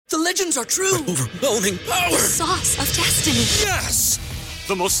The legends are true. Overwhelming power! Sauce of destiny. Yes!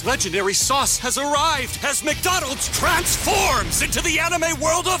 The most legendary sauce has arrived as McDonald's transforms into the anime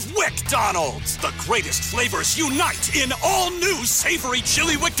world of WickDonald's. The greatest flavors unite in all new savory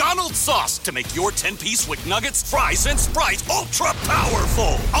chili McDonald's sauce to make your 10-piece Wick Nuggets, fries, and Sprite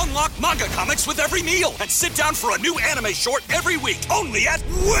ultra-powerful. Unlock manga comics with every meal and sit down for a new anime short every week only at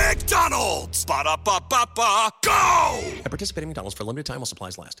WickDonald's. Ba-da-ba-ba-ba, go! At participating McDonald's for a limited time while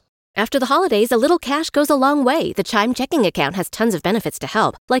supplies last. After the holidays, a little cash goes a long way. The Chime checking account has tons of benefits to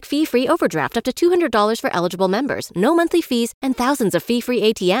help, like fee-free overdraft up to $200 for eligible members, no monthly fees, and thousands of fee-free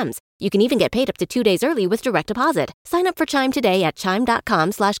ATMs. You can even get paid up to 2 days early with direct deposit. Sign up for Chime today at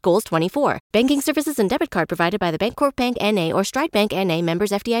chime.com/goals24. Banking services and debit card provided by the Bancorp Bank N.A. or Stride Bank N.A.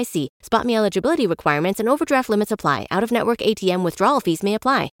 members FDIC. Spot me eligibility requirements and overdraft limits apply. Out-of-network ATM withdrawal fees may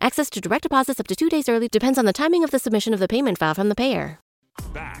apply. Access to direct deposits up to 2 days early depends on the timing of the submission of the payment file from the payer.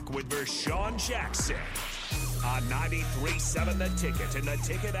 Back with Vershawn Jackson on 93.7 The Ticket and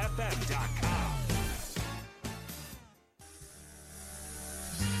theticketfm.com.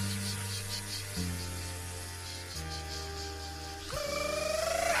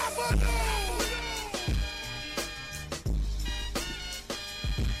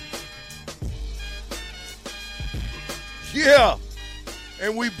 Yeah,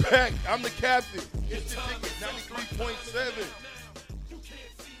 and we back. I'm the captain. It's the Ticket 93.7.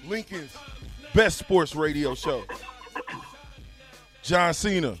 Lincoln's best sports radio show. John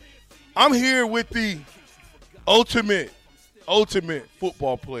Cena. I'm here with the ultimate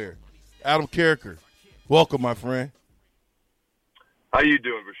football player, Adam Carriker. Welcome, my friend. How you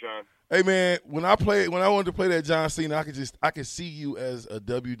doing, Vershawn? Hey man, when I wanted to play that John Cena, I could see you as a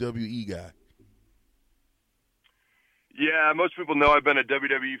WWE guy. Yeah, most people know I've been a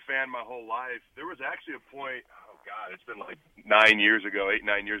WWE fan my whole life. There was actually a point, oh God, it's been like 9 years ago,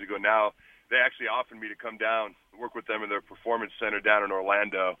 8-9 years ago now. They actually offered me to come down, work with them in their performance center down in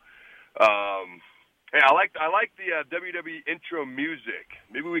Orlando. Hey, I like the WWE intro music.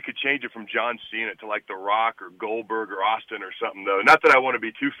 Maybe we could change it from John Cena to like The Rock or Goldberg or Austin or something, though. Not that I want to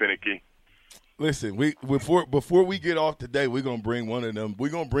be too finicky. Listen, before we get off today, we're gonna bring one of them. We're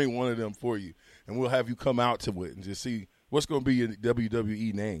gonna bring one of them for you, and we'll have you come out to it and just see what's gonna be your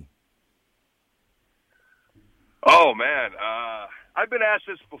WWE name. Oh man, I've been asked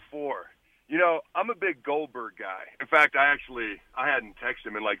this before. You know, I'm a big Goldberg guy. In fact, I hadn't texted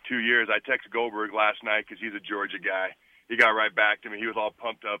him in like 2 years. I texted Goldberg last night because he's a Georgia guy. He got right back to me. He was all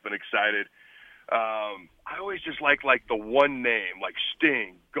pumped up and excited. I always just like the one name, like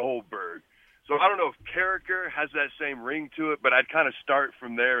Sting, Goldberg. So I don't know if Carriker has that same ring to it, but I'd kind of start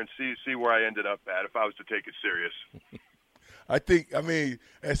from there and see where I ended up at if I was to take it serious.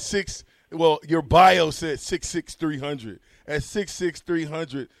 At 6, well, your bio said 6'6", 300. At 6'6",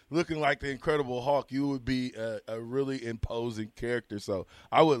 300, looking like the Incredible Hulk, you would be a really imposing character. So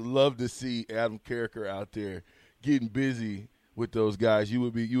I would love to see Adam Carriker out there getting busy with those guys. You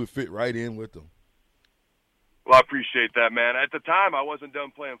would fit right in with them. Well, I appreciate that, man. At the time, I wasn't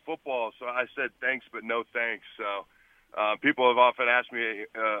done playing football, so I said thanks, but no thanks. So people have often asked me,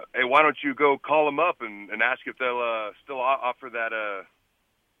 hey, why don't you go call them up and ask if they'll still offer that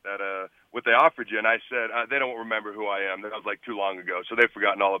what they offered you? And I said, they don't remember who I am. That was like too long ago, so they've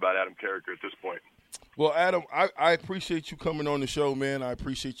forgotten all about Adam Carriker at this point. Well, Adam, I appreciate you coming on the show, man. I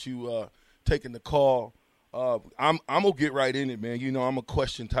appreciate you taking the call. I'm going to get right in it, man. You know, I'm a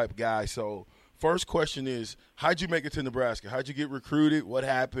question type guy, so first question is, how'd you make it to Nebraska? How'd you get recruited? What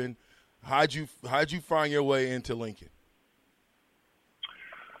happened? How'd you find your way into Lincoln?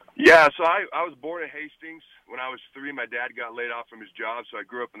 Yeah, so I was born in Hastings. When I was 3, my dad got laid off from his job, so I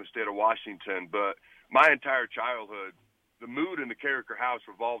grew up in the state of Washington. But my entire childhood, the mood in the Carriker house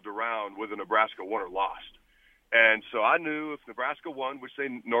revolved around whether Nebraska won or lost. And so I knew if Nebraska won, which they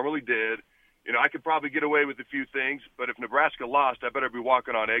normally did, you know, I could probably get away with a few things, but if Nebraska lost, I better be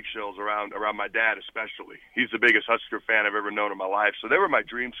walking on eggshells around my dad especially. He's the biggest Husker fan I've ever known in my life, so they were my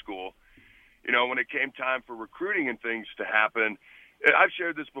dream school. You know, when it came time for recruiting and things to happen, I've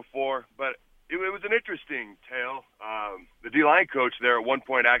shared this before, but it was an interesting tale. The D-line coach there at one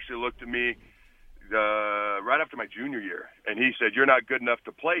point actually looked at me right after my junior year, and he said, "You're not good enough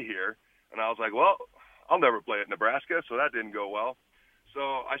to play here." And I was like, well, I'll never play at Nebraska, so that didn't go well.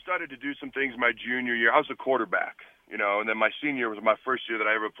 So I started to do some things my junior year. I was a quarterback, you know, and then my senior was my first year that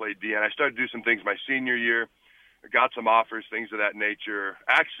I ever played D. And I started to do some things my senior year. I got some offers, things of that nature.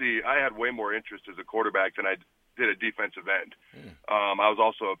 Actually, I had way more interest as a quarterback than I did a defensive end. I was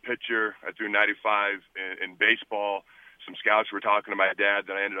also a pitcher. I threw 95 in baseball. Some scouts were talking to my dad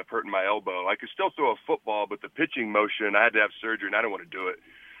that I ended up hurting my elbow. I could still throw a football, but the pitching motion, I had to have surgery, and I didn't want to do it.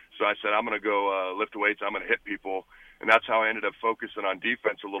 So I said, I'm going to go lift weights. I'm going to hit people. And that's how I ended up focusing on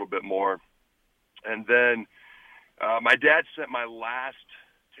defense a little bit more. And then my dad sent my last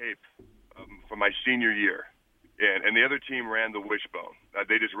tape from my senior year. And the other team ran the wishbone.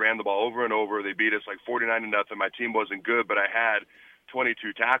 They just ran the ball over and over. They beat us like 49-0. My team wasn't good, but I had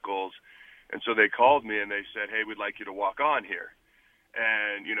 22 tackles. And so they called me and they said, hey, we'd like you to walk on here.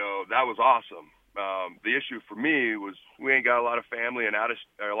 And, that was awesome. The issue for me was we ain't got a lot of family and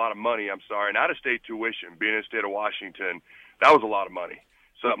a lot of money, and out-of-state tuition, being in the state of Washington, that was a lot of money.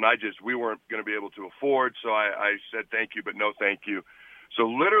 Something we weren't going to be able to afford, so I said thank you, but no thank you. So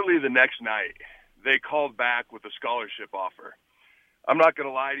literally the next night, they called back with a scholarship offer. I'm not going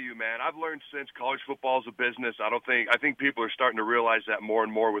to lie to you, man. I've learned since college football is a business. I think people are starting to realize that more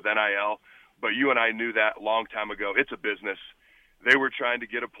and more with NIL, but you and I knew that a long time ago. It's a business. They were trying to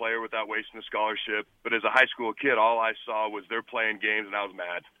get a player without wasting a scholarship, but as a high school kid, all I saw was they're playing games, and I was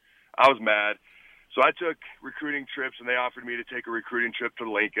mad. So I took recruiting trips, and they offered me to take a recruiting trip to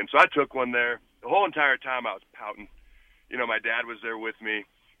Lincoln. So I took one there. The whole entire time I was pouting. My dad was there with me.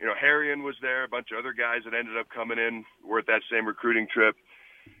 Harrion was there, a bunch of other guys that ended up coming in were at that same recruiting trip.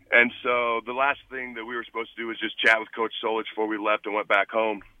 And so the last thing that we were supposed to do was just chat with Coach Solich before we left and went back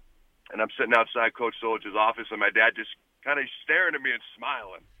home. And I'm sitting outside Coach Solich's office, and my dad just kind of staring at me and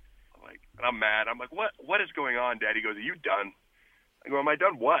smiling. And I'm mad. I'm like, what is going on, Dad? He goes, are you done? I go, am I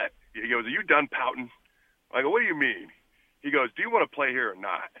done what? He goes, are you done pouting? I go, what do you mean? He goes, do you want to play here or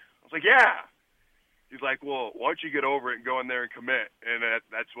not? I was like, yeah. He's like, well, why don't you get over it and go in there and commit? And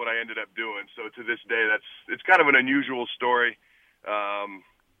that's what I ended up doing. So to this day, it's kind of an unusual story.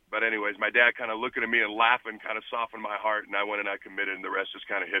 But anyways, my dad kind of looking at me and laughing kind of softened my heart, and I went and I committed, and the rest is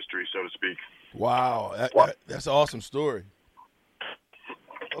kind of history, so to speak. Wow, that's an awesome story.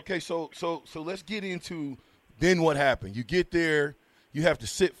 Okay, so let's get into then what happened. You get there, you have to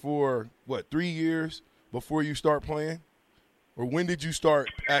sit for, 3 years before you start playing? Or when did you start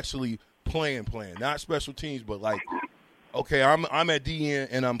actually playing? Not special teams, but okay, I'm at DN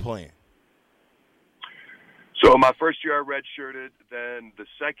and I'm playing. So my first year I redshirted. Then the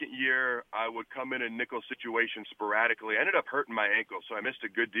second year I would come in nickel situations sporadically. I ended up hurting my ankle, so I missed a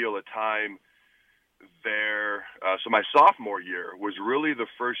good deal of time there. So my sophomore year was really the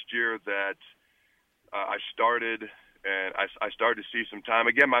first year that I started, and I started to see some time.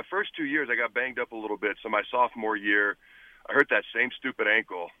 Again, my first 2 years I got banged up a little bit. So my sophomore year I hurt that same stupid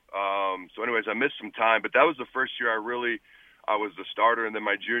ankle. So anyways, I missed some time, but that was the first year I was the starter, and then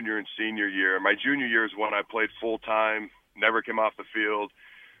my junior and senior year. My junior year is when I played full-time, never came off the field,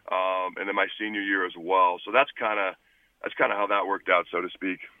 and then my senior year as well. So that's kind of how that worked out, so to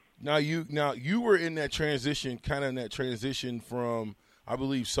speak. Now you were in that transition, from, I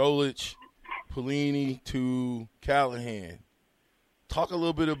believe, Solich, Pelini to Callahan. Talk a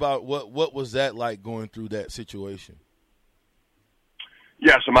little bit about what was that like going through that situation?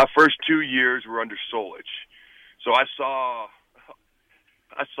 Yeah, so my first 2 years were under Solich. So I saw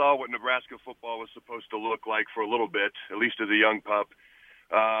what Nebraska football was supposed to look like for a little bit, at least as a young pup.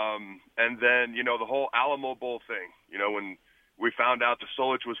 And then, the whole Alamo Bowl thing, when we found out that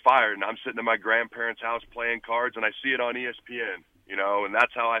Solich was fired, and I'm sitting in my grandparents' house playing cards, and I see it on ESPN, and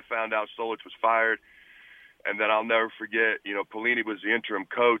that's how I found out Solich was fired. And then I'll never forget, Pelini was the interim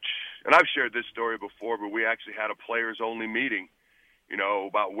coach. And I've shared this story before, but we actually had a players-only meeting,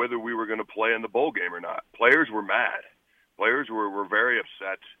 about whether we were going to play in the bowl game or not. Players were mad. Players were very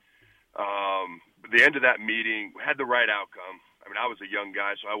upset. But the end of that meeting had the right outcome. I mean, I was a young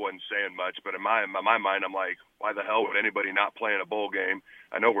guy, so I wasn't saying much. But in my mind, I'm like, why the hell would anybody not play in a bowl game?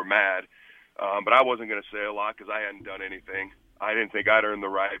 I know we're mad. But I wasn't going to say a lot because I hadn't done anything. I didn't think I'd earned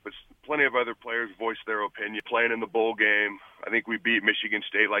the right. But plenty of other players voiced their opinion. Playing in the bowl game, I think we beat Michigan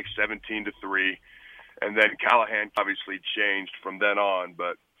State like 17-3. And then Callahan obviously changed from then on.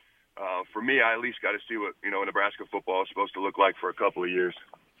 But for me, I at least got to see what, Nebraska football is supposed to look like for a couple of years.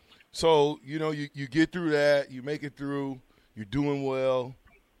 So, you get through that. You make it through. You're doing well.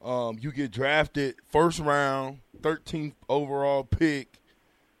 You get drafted first round, 13th overall pick.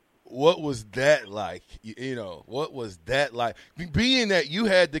 What was that like? What was that like? Being that you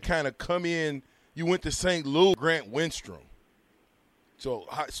had to kind of come in, you went to St. Louis, Grant Winstrom. So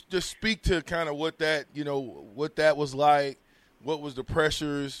just speak to kind of what that was like. What was the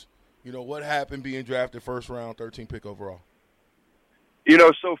pressures? What happened being drafted first round, 13th pick overall?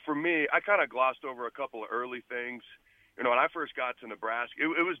 So for me, I kind of glossed over a couple of early things. When I first got to Nebraska,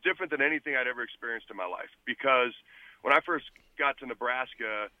 it was different than anything I'd ever experienced in my life. Because when I first got to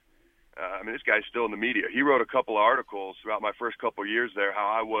Nebraska, this guy's still in the media. He wrote a couple of articles throughout my first couple of years there, how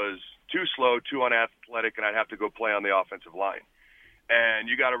I was too slow, too unathletic, and I'd have to go play on the offensive line. And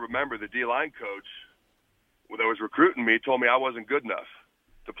you got to remember the D-line coach that was recruiting me told me I wasn't good enough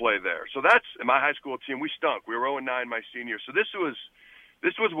to play there. So that's – my high school team, we stunk. We were 0-9 my senior. So this was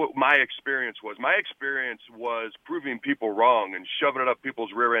what my experience was. My experience was proving people wrong and shoving it up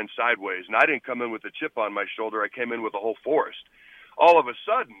people's rear end sideways. And I didn't come in with a chip on my shoulder. I came in with a whole forest. All of a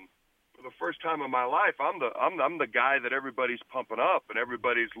sudden, for the first time in my life, I'm the guy that everybody's pumping up and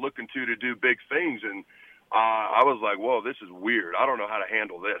everybody's looking to do big things. And I was like, whoa, this is weird. I don't know how to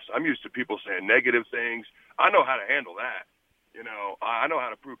handle this. I'm used to people saying negative things. I know how to handle that. You know, I know how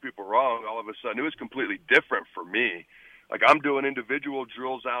to prove people wrong. All of a sudden, it was completely different for me. Like, I'm doing individual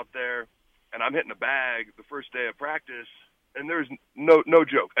drills out there, and I'm hitting a bag the first day of practice, and there's no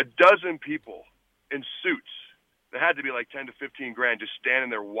joke, a dozen people in suits that had to be like 10 to 15 grand just standing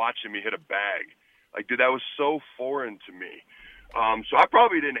there watching me hit a bag. Like, dude, that was so foreign to me. So I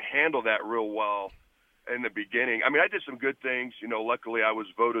probably didn't handle that real well in the beginning. I mean, I did some good things. You know, luckily I was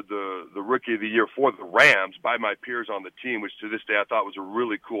voted the Rookie of the Year for the Rams by my peers on the team, which to this day I thought was a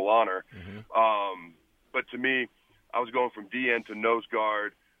really cool honor. But to me, I was going from DN to nose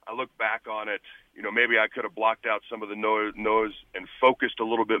guard. I look back on it, you know, maybe I could have blocked out some of the nose and focused a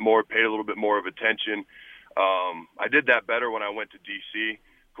little bit more, paid a little bit more of attention. I did that better when I went to D.C.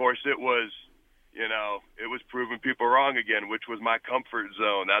 Of course, it was proving people wrong again, which was my comfort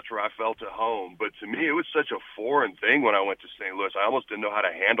zone. That's where I felt at home. But to me, it was such a foreign thing when I went to St. Louis. I almost didn't know how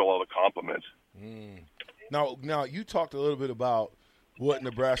to handle all the compliments. Now, you talked a little bit about what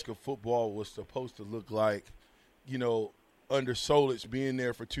Nebraska football was supposed to look like. You know, under Solich being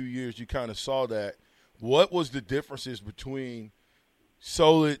there for 2 years, you kind of saw that. What was the differences between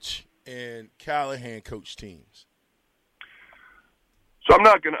Solich and Callahan coach teams? So I'm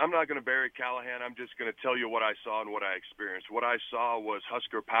not gonna bury Callahan. I'm just gonna tell you what I saw and what I experienced. What I saw was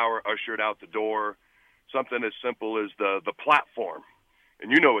Husker power ushered out the door. Something as simple as the platform,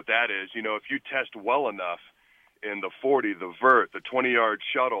 and you know what that is. You know, if you test well enough in the 40, the vert, the 20-yard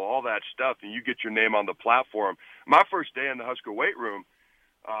shuttle, all that stuff, and you get your name on the platform. My first day in the Husker weight room,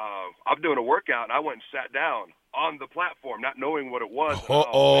 I'm doing a workout, and I went and sat down on the platform, not knowing what it was.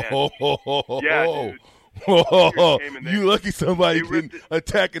 Yeah, dude. You lucky somebody didn't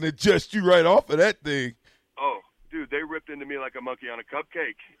attack and adjust you right off of that thing. Oh, dude, they ripped into me like a monkey on a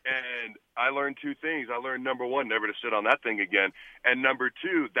cupcake. And I learned two things. I learned, number one, never to sit on that thing again. And number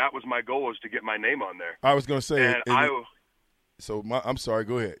two, that was my goal, was to get my name on there. I was going to say. And I'm sorry,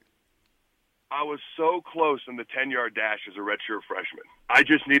 go ahead. I was so close in the 10-yard dash as a redshirt freshman. I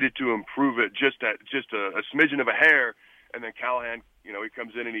just needed to improve it just a smidgen of a hair. And then Callahan, you know, he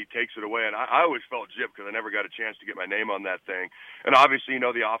comes in and he takes it away. And I always felt gypped because I never got a chance to get my name on that thing. And obviously, you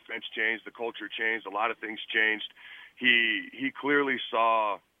know, the offense changed, the culture changed, a lot of things changed. He clearly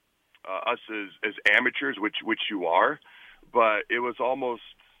saw us as amateurs, which you are. But it was almost,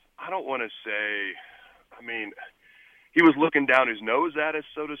 I don't want to say, I mean, he was looking down his nose at us,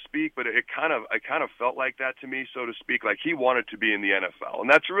 so to speak, but it kind of felt like that to me, so to speak, like he wanted to be in the NFL. And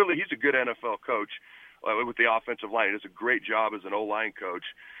that's really, he's a good NFL coach with the offensive line. He does a great job as an O-line coach,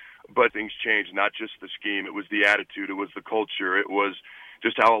 but things changed, not just the scheme. It was the attitude. It was the culture. It was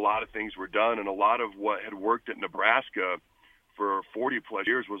just how a lot of things were done, and a lot of what had worked at Nebraska for 40-plus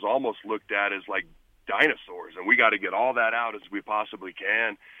years was almost looked at as like dinosaurs, and we got to get all that out as we possibly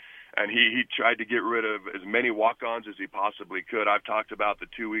can. And he tried to get rid of as many walk-ons as he possibly could. I've talked about the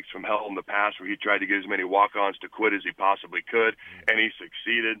 2 weeks from hell in the past where he tried to get as many walk-ons to quit as he possibly could, and he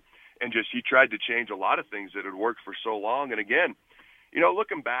succeeded. And just he tried to change a lot of things that had worked for so long. And again, you know,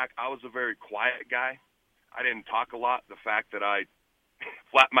 looking back, I was a very quiet guy. I didn't talk a lot. The fact that I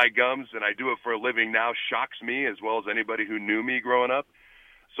flap my gums and I do it for a living now shocks me as well as anybody who knew me growing up.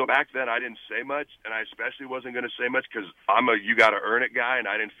 So back then I didn't say much, and I especially wasn't going to say much because I'm a you-got-to-earn-it guy, and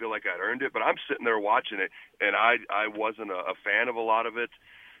I didn't feel like I'd earned it. But I'm sitting there watching it, and I wasn't a fan of a lot of it.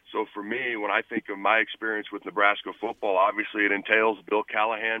 So for me, when I think of my experience with Nebraska football, obviously it entails Bill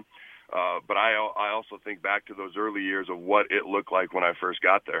Callahan. But I also think back to those early years of what it looked like when I first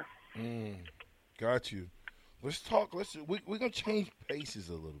got there. Got you. Let's talk. We're going to change paces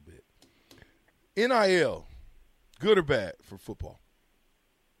a little bit. NIL, good or bad for football?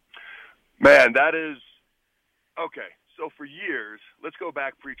 Man, that is – okay. So for years – let's go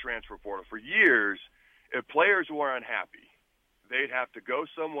back pre-transfer portal. For years, if players were unhappy, they'd have to go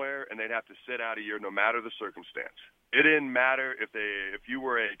somewhere and they'd have to sit out a year no matter the circumstance. It didn't matter if you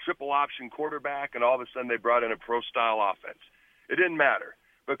were a triple option quarterback and all of a sudden they brought in a pro-style offense. It didn't matter.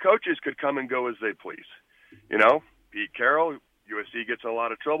 But coaches could come and go as they please. You know, Pete Carroll, USC gets in a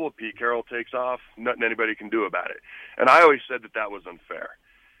lot of trouble. Pete Carroll takes off. Nothing anybody can do about it. And I always said that was unfair.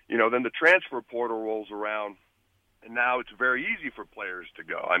 You know, then the transfer portal rolls around, And now it's very easy for players to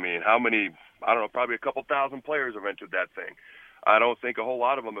go. I mean, how many, I don't know, probably a couple thousand players have entered that thing. I don't think a whole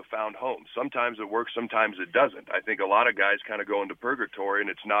lot of them have found homes. Sometimes it works, sometimes it doesn't. I think a lot of guys kind of go into purgatory, and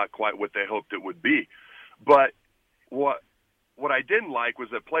it's not quite what they hoped it would be. But what I didn't like was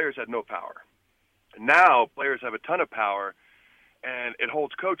that players had no power. Now players have a ton of power, and it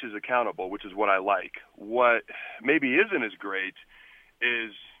holds coaches accountable, which is what I like. What maybe isn't as great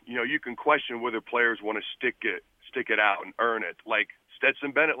is, you can question whether players want to stick it out and earn it. Like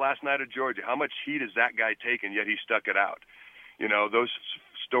Stetson Bennett last night at Georgia, how much heat has that guy taken, yet he stuck it out? Those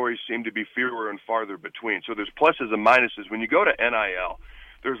stories seem to be fewer and farther between. So there's pluses and minuses. When you go to NIL,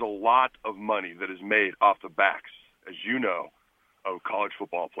 there's a lot of money that is made off the backs, as you know, of college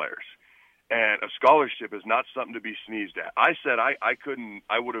football players. And a scholarship is not something to be sneezed at. I said I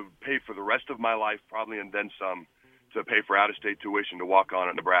would have paid for the rest of my life, probably, and then some, to pay for out-of-state tuition to walk on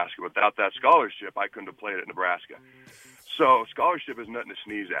at Nebraska. Without that scholarship, I couldn't have played at Nebraska. So scholarship is nothing to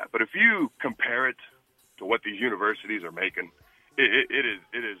sneeze at. But if you compare it to what these universities are making, it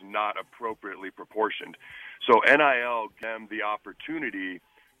is not appropriately proportioned. So NIL gave them the opportunity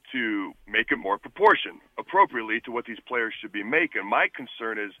to make it more proportioned appropriately to what these players should be making. My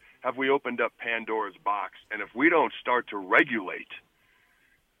concern is, have we opened up Pandora's box? And if we don't start to regulate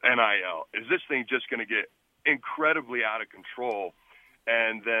NIL, is this thing just going to get incredibly out of control?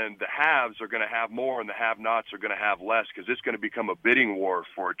 And then the haves are going to have more and the have-nots are going to have less, because it's going to become a bidding war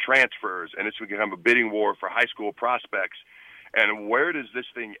for transfers, and it's going to become a bidding war for high school prospects. And where does this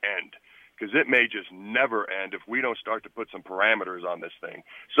thing end? Because it may just never end if we don't start to put some parameters on this thing.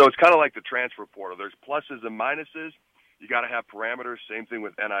 So it's kind of like the transfer portal. There's pluses and minuses. You got to have parameters. Same thing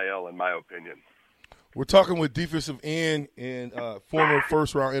with NIL, in my opinion. We're talking with defensive end and former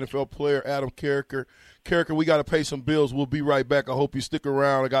first-round NFL player Adam Carriker. Carriker, we got to pay some bills. We'll be right back. I hope you stick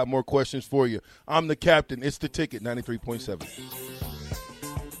around. I got more questions for you. I'm the captain. It's The Ticket, 93.7.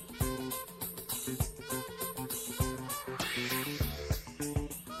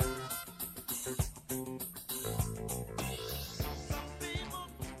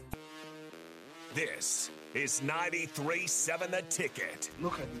 This is 93.7 The Ticket.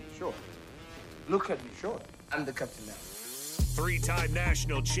 Look at me, sure. Look at me, sure. I'm the captain now. Three-time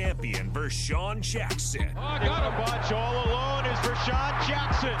national champion Vershawn Jackson. Oh, got a bunch all alone is Vershawn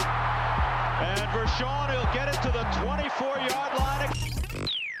Jackson. And Vershawn will get it to the 24-yard line.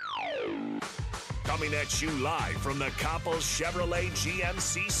 Coming at you live from the Coppels Chevrolet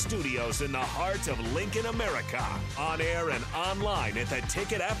GMC studios in the heart of Lincoln, America. On air and online at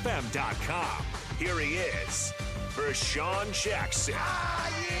theticketfm.com. Here he is, Vershawn Jackson. Ah,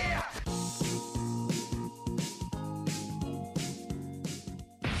 yeah!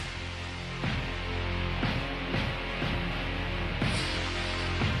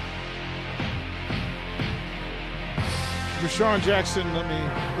 Vershawn Jackson, let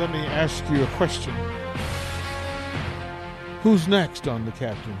me ask you a question. Who's next on the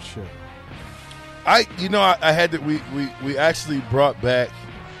captain's show? I had that we actually brought back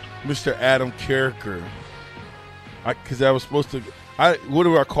Mr. Adam Carriker, because I was supposed to. What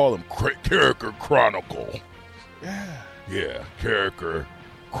do I call him? Carriker Chronicle. Yeah, Carriker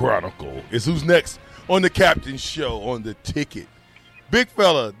Chronicle is who's next on the captain's show on The Ticket. Big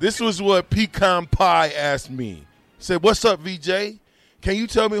fella, this was what Pecan Pie asked me. Said, "What's up, VJ? Can you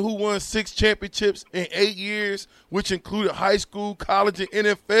tell me who won 6 championships in 8 years, which included high school, college, and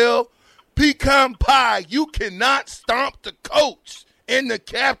NFL?" Pecan Pie, you cannot stomp the coach and the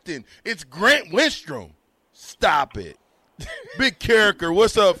captain. It's Grant Lindstrom. Stop it. Big Carriker,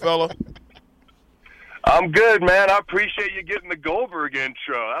 what's up, fella? I'm good, man. I appreciate you getting the Goldberg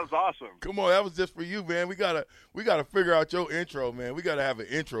intro. That was awesome. Come on, that was just for you, man. We gotta figure out your intro, man. We gotta have an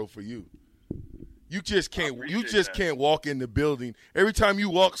intro for you. You just can't walk in the building. Every time you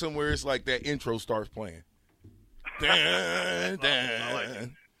walk somewhere, it's like that intro starts playing. Dun,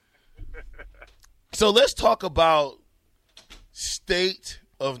 dun. So let's talk about state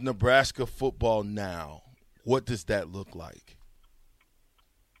of Nebraska football now. What does that look like?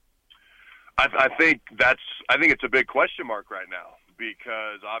 I think it's a big question mark right now,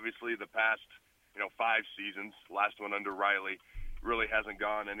 because obviously the past 5 seasons, last one under Riley, really hasn't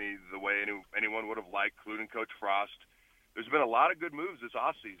gone the way anyone would have liked, including Coach Frost. There's been a lot of good moves this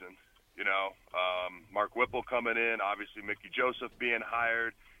offseason. Mark Whipple coming in, obviously Mickey Joseph being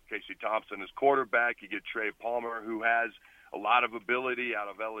hired, Casey Thompson is quarterback. You get Trey Palmer, who has a lot of ability out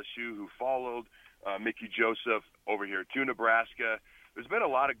of LSU, who followed Mickey Joseph over here to Nebraska. There's been a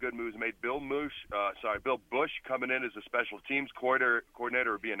lot of good moves made. Bill Bush coming in as a special teams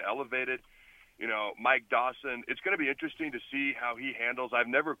coordinator, being elevated. Mike Dawson, it's going to be interesting to see how he handles. I've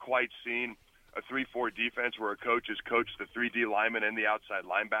never quite seen a 3-4 defense where a coach has coached the 3D linemen and the outside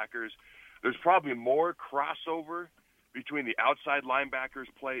linebackers. There's probably more crossover between the outside linebackers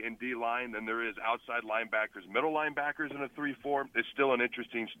play in D-line than there is outside linebackers, middle linebackers in a 3-4. It's still an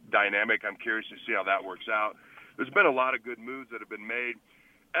interesting dynamic. I'm curious to see how that works out. There's been a lot of good moves that have been made.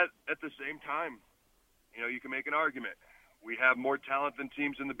 At the same time, you can make an argument. We have more talent than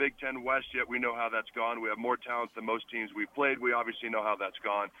teams in the Big Ten West, yet we know how that's gone. We have more talent than most teams we've played. We obviously know how that's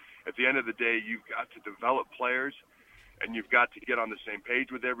gone. At the end of the day, you've got to develop players, and you've got to get on the same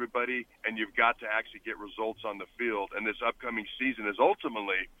page with everybody, and you've got to actually get results on the field. And this upcoming season is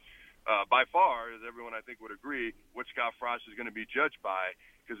ultimately, by far, as everyone I think would agree, what Scott Frost is going to be judged by,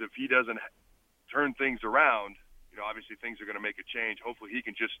 because if he doesn't turn things around, obviously things are going to make a change. Hopefully he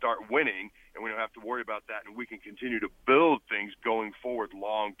can just start winning, and we don't have to worry about that, and we can continue to build things going forward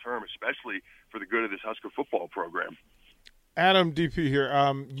long term, especially for the good of this Husker football program. Adam, DP here.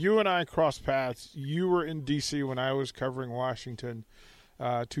 You and I crossed paths. You were in D.C. when I was covering Washington,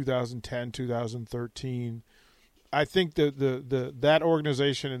 2010, 2013. I think that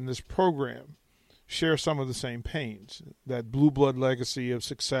organization and this program share some of the same pains, that blue blood legacy of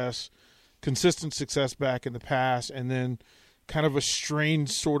success, consistent success back in the past, and then kind of a strange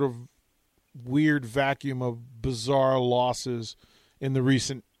sort of weird vacuum of bizarre losses in the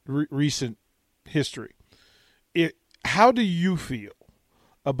recent history. How do you feel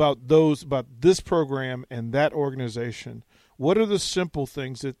about this program and that organization? What are the simple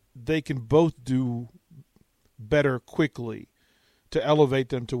things that they can both do better quickly to elevate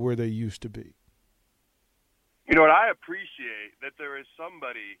them to where they used to be? What I appreciate that there is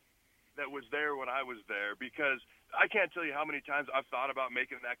somebody that was there when I was there, because I can't tell you how many times I've thought about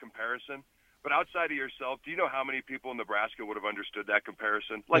making that comparison. But outside of yourself, do you know how many people in Nebraska would have understood that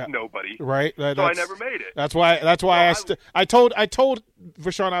comparison? Nobody. Right. So I never made it. That's why I told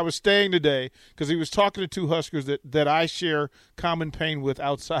Vershawn I was staying today because he was talking to two Huskers that I share common pain with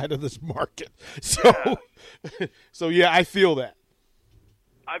outside of this market. So, yeah, I feel that.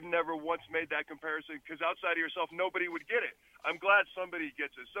 I've never once made that comparison because outside of yourself, nobody would get it. I'm glad somebody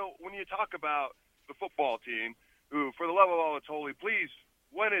gets it. So when you talk about the football team, who, for the love of all that's holy, please,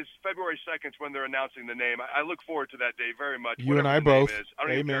 when is February 2nd when they're announcing the name? I look forward to that day very much. You and I both. I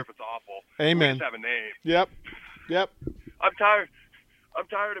don't even care if it's awful. Amen. We just have a name. Yep. I'm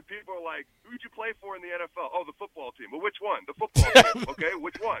tired of people like, who'd you play for in the NFL? Oh, the football team. Well, which one? The football team. Okay,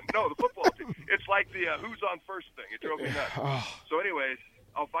 which one? No, the football team. It's like the who's on first thing. It drove me nuts. So anyways,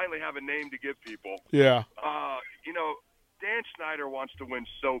 I'll finally have a name to give people. Yeah. Dan Snyder wants to win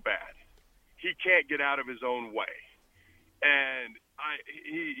so bad. He can't get out of his own way. And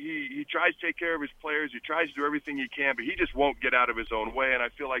he tries to take care of his players. He tries to do everything he can, but he just won't get out of his own way. And I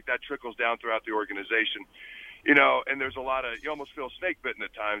feel like that trickles down throughout the organization. And there's a lot of, you almost feel snake bitten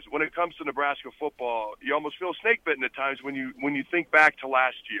at times. When it comes to Nebraska football, you almost feel snake bitten at times when you think back to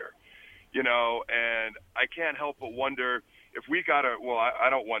last year. And I can't help but wonder if we got to, I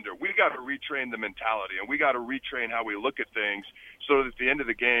don't wonder, we got to retrain the mentality, and we got to retrain how we look at things so that at the end of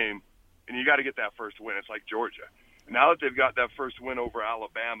the game, and you got to get that first win. It's like Georgia. Now that they've got that first win over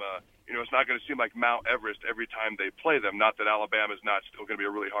Alabama, it's not going to seem like Mount Everest every time they play them. Not that Alabama's not still going to be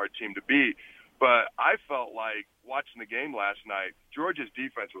a really hard team to beat. But I felt like watching the game last night, Georgia's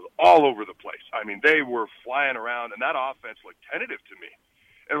defense was all over the place. I mean, they were flying around, and that offense looked tentative to me.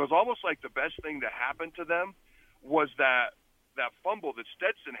 And it was almost like the best thing that happened to them was that fumble that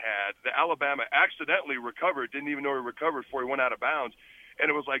Stetson had, that Alabama accidentally recovered, didn't even know he recovered before he went out of bounds. And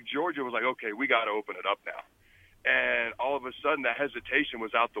it was like Georgia was like, okay, we got to open it up now. And all of a sudden, that hesitation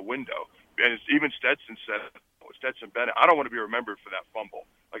was out the window. And even Stetson said, Stetson Bennett, I don't want to be remembered for that fumble.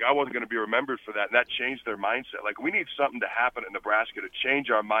 Like, I wasn't going to be remembered for that, and that changed their mindset. Like, we need something to happen in Nebraska to change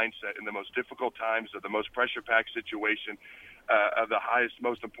our mindset in the most difficult times of the most pressure-packed situation of the highest,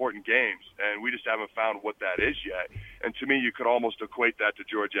 most important games. And we just haven't found what that is yet. And to me, you could almost equate that to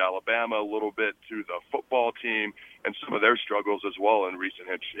Georgia, Alabama, a little bit to the football team and some of their struggles as well in recent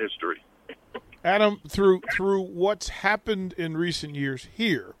history. Adam, through what's happened in recent years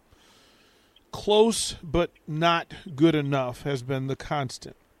here, close but not good enough has been the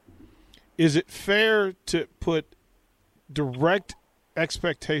constant. Is it fair to put direct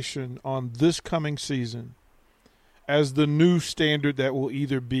expectation on this coming season as the new standard that will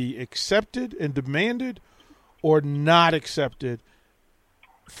either be accepted and demanded or not accepted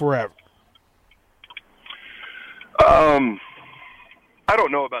forever? I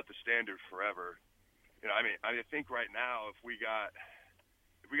don't know about the standard forever. I think right now if we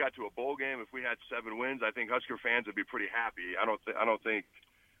got to a bowl game, if we had 7 wins, I think Husker fans would be pretty happy. I don't think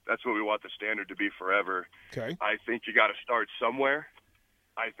that's what we want the standard to be forever. Okay. I think you got to start somewhere.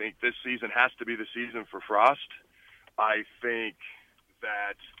 I think this season has to be the season for Frost. I think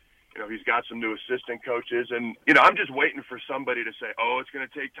that, he's got some new assistant coaches. And, I'm just waiting for somebody to say, oh, it's going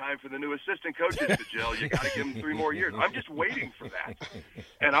to take time for the new assistant coaches to gel. You got to give them 3 more years. I'm just waiting for that.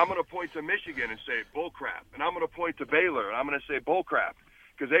 And I'm going to point to Michigan and say, bull crap. And I'm going to point to Baylor, and I'm going to say, bull crap.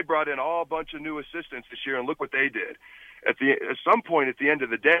 Because they brought in all a bunch of new assistants this year, and look what they did. At some point at the end of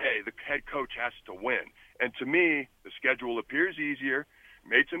the day, the head coach has to win. And to me, the schedule appears easier,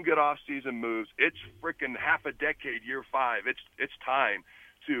 made some good off-season moves. It's freaking half a decade, year 5. It's time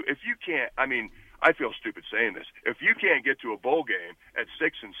to, if you can't, I feel stupid saying this. If you can't get to a bowl game at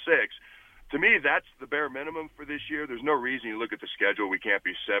 6-6, to me, that's the bare minimum for this year. There's no reason you look at the schedule, we can't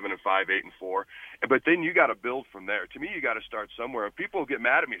be 7-5, 8-4. But then you got to build from there. To me, you got to start somewhere. And people get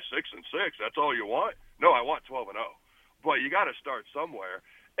mad at me, 6-6, that's all you want? No, I want 12-0. But you got to start somewhere.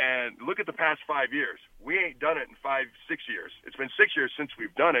 And look at the past 5 years. We ain't done it in 6 years. It's been 6 years since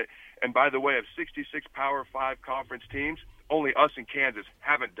we've done it. And by the way, of 66 Power 5 conference teams, only us and Kansas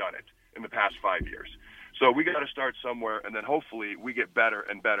haven't done it in the past 5 years. So we got to start somewhere, and then hopefully we get better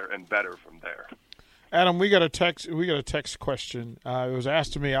and better and better from there. Adam, we got a text question. It was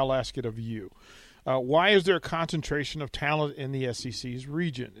asked to me. I'll ask it of you. Why is there a concentration of talent in the SEC's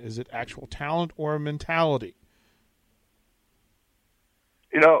region? Is it actual talent or a mentality?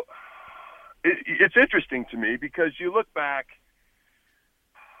 It's interesting to me because you look back,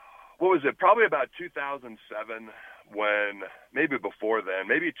 what was it, probably about 2007 when, maybe before then,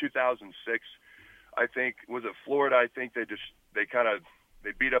 maybe 2006, I think, was it Florida? I think they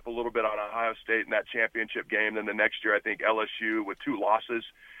beat up a little bit on Ohio State in that championship game. Then the next year, I think LSU with 2 losses,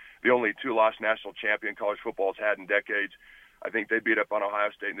 the only 2-loss national champion college football's had in decades. I think they beat up on Ohio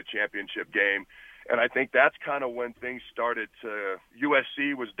State in the championship game. And I think that's kind of when things started to –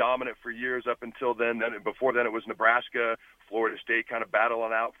 USC was dominant for years up until then. Before then it was Nebraska, Florida State kind of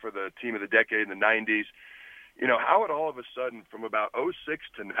battling out for the team of the decade in the 90s. How it all of a sudden from about 06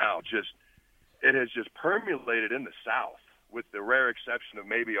 to now it has just permeated in the South with the rare exception of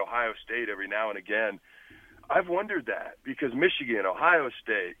maybe Ohio State every now and again. I've wondered that because Michigan, Ohio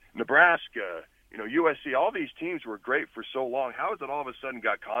State, Nebraska, USC, all these teams were great for so long. How has it all of a sudden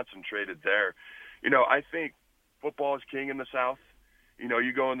got concentrated there? I think football is king in the South.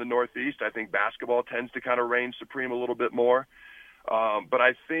 You go in the Northeast, I think basketball tends to kind of reign supreme a little bit more. But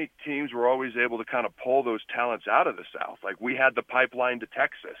I think teams were always able to kind of pull those talents out of the South. Like we had the pipeline to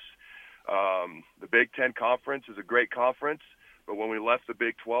Texas. The Big Ten Conference is a great conference, but when we left the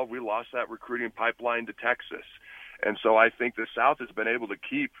Big 12, we lost that recruiting pipeline to Texas. And so I think the South has been able to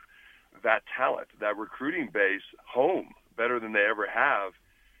keep that talent, that recruiting base home better than they ever have.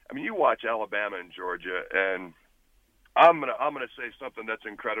 You watch Alabama and Georgia, and I'm gonna say something that's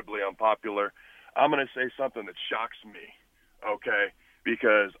incredibly unpopular. I'm gonna say something that shocks me, okay?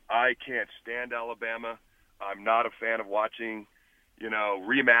 Because I can't stand Alabama. I'm not a fan of watching,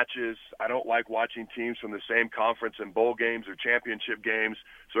 rematches. I don't like watching teams from the same conference in bowl games or championship games.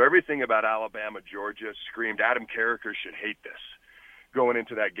 So everything about Alabama, Georgia screamed Adam Carriker should hate this. Going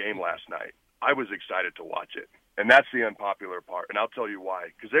into that game last night, I was excited to watch it. And that's the unpopular part, and I'll tell you why,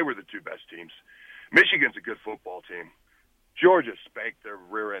 because they were the 2 best teams. Michigan's a good football team. Georgia spanked their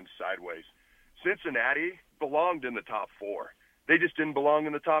rear end sideways. Cincinnati belonged in the top 4. They just didn't belong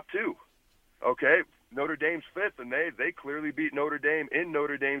in the top 2. Okay, Notre Dame's 5th, and they clearly beat Notre Dame in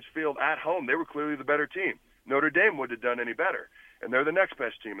Notre Dame's field at home. They were clearly the better team. Notre Dame wouldn't have done any better, and they're the next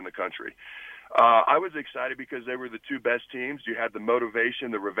best team in the country. I was excited because they were the 2 best teams. You had the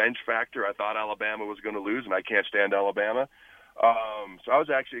motivation, the revenge factor. I thought Alabama was going to lose, and I can't stand Alabama. So I was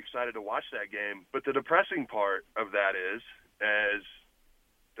actually excited to watch that game. But the depressing part of that is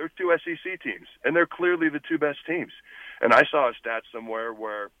there's 2 SEC teams, and they're clearly the 2 best teams. And I saw a stat somewhere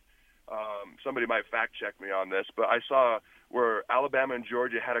where somebody might fact check me on this, but I saw where Alabama and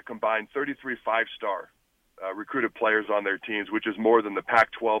Georgia had a combined 33 5-star recruited players on their teams, which is more than the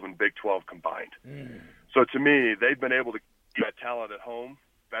Pac-12 and Big 12 combined. So to me, they've been able to keep that talent at home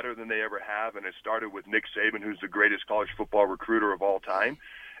better than they ever have, and it started with Nick Saban, who's the greatest college football recruiter of all time,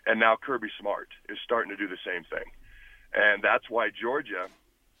 and now Kirby Smart is starting to do the same thing. And that's why Georgia,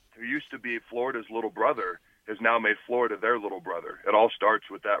 who used to be Florida's little brother, has now made Florida their little brother. It all starts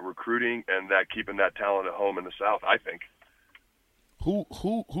with that recruiting and that keeping that talent at home in the South, I think.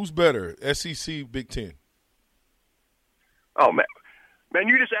 Who's better, SEC, Big Ten? Oh, man,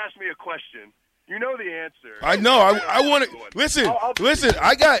 you just asked me a question. You know the answer. I know. I want to listen.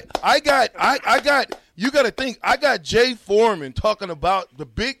 I got. You got to think. I got Jay Foreman talking about the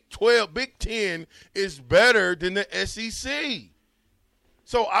Big 12, Big 10 is better than the SEC.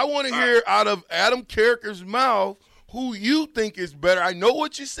 So I want to hear out of Adam Carriker's mouth who you think is better. I know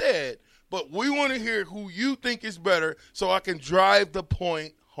what you said, but we want to hear who you think is better so I can drive the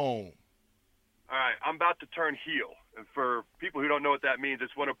point home. All right, I'm about to turn heel. And for people who don't know what that means,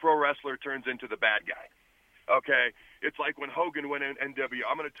 it's when a pro wrestler turns into the bad guy. Okay? It's like when Hogan went in NW.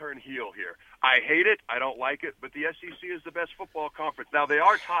 I'm going to turn heel here. I hate it. I don't like it. But the SEC is the best football conference. Now, they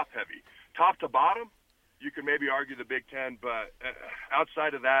are top-heavy. Top to bottom, you can maybe argue the Big Ten. But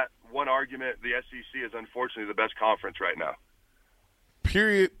outside of that one argument, the SEC is unfortunately the best conference right now.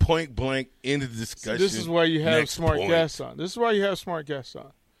 Period, point blank, end of the discussion. This is why you have Next smart point. guests on. This is why you have smart guests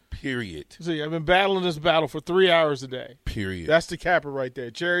on. Period. See, I've been battling this battle for 3 hours a day. Period. That's the capper right there.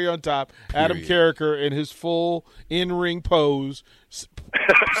 Cherry on top. Adam Carriker in his full in-ring pose,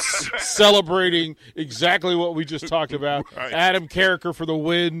 celebrating exactly what we just talked about. Right. Adam Carriker for the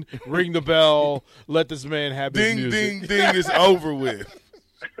win. Ring the bell. Let this man have his music. Ding, ding, is over with.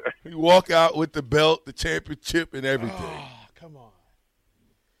 You walk out with the belt, the championship, and everything. Oh, come on.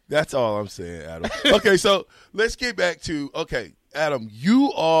 That's all I'm saying, Adam. Okay, so let's get back to, Adam,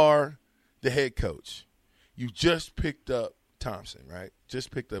 you are the head coach. You just picked up Thompson, right? Just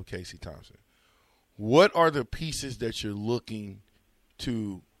picked up Casey Thompson. What are the pieces that you're looking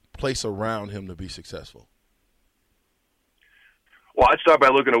to place around him to be successful? Well, I'd start by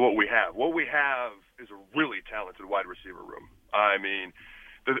looking at what we have. What we have is a really talented wide receiver room. I mean,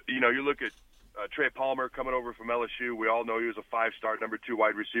 you look at Trey Palmer coming over from LSU. We all know he was a 5-star, number 2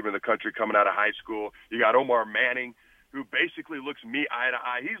 wide receiver in the country coming out of high school. You got Omar Manning, who basically looks me eye to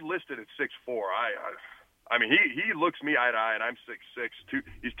eye. He's listed at 6'4". I mean, he looks me eye to eye, and I'm 6'6".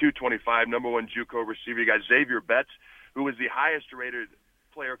 He's 225, number 1 JUCO receiver. You got Xavier Betts, who was the highest-rated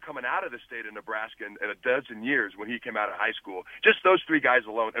player coming out of the state of Nebraska in a dozen years when he came out of high school. Just those 3 guys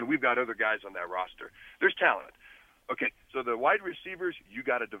alone, and we've got other guys on that roster. There's talent. Okay, so the wide receivers, you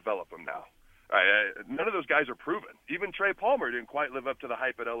got to develop them now. None of those guys are proven. Even Trey Palmer didn't quite live up to the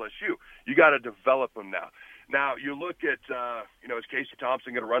hype at LSU. You got to develop them now. Now, you look at, is Casey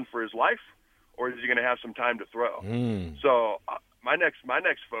Thompson going to run for his life, or is he going to have some time to throw? So my next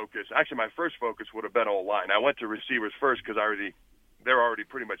focus, actually my first focus would have been O-line. I went to receivers first because they're already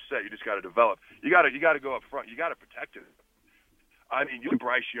pretty much set. You just got to develop. You got to go up front. You got to protect it. I mean, you look at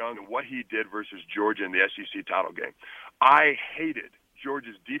Bryce Young and what he did versus Georgia in the SEC title game. I hated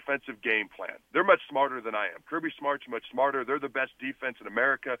Georgia's defensive game plan. They're much smarter than I am. Kirby Smart's much smarter. They're the best defense in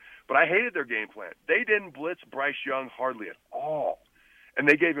America, but I hated their game plan. They didn't blitz Bryce Young hardly at all, and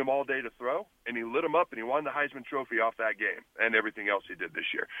they gave him all day to throw, and he lit him up, and he won the Heisman Trophy off that game and everything else he did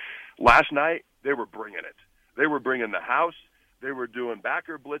this year. Last night, they were bringing it. They were bringing the house. They were doing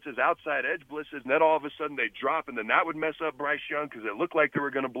backer blitzes, outside edge blitzes, and then all of a sudden they drop, and then that would mess up Bryce Young because it looked like they were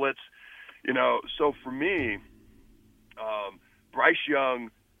going to blitz. So for me, Bryce Young,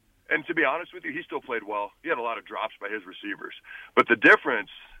 and to be honest with you, he still played well. He had a lot of drops by his receivers. But the difference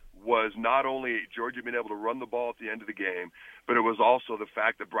was not only Georgia being able to run the ball at the end of the game, but it was also the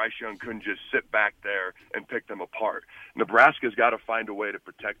fact that Bryce Young couldn't just sit back there and pick them apart. Nebraska's got to find a way to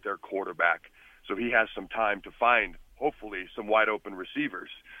protect their quarterback so he has some time to find, hopefully, some wide-open receivers.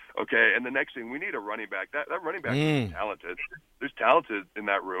 Okay, and the next thing, we need a running back. That running back is talented. There's talented in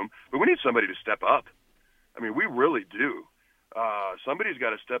that room, but we need somebody to step up. I mean, we really do. Somebody's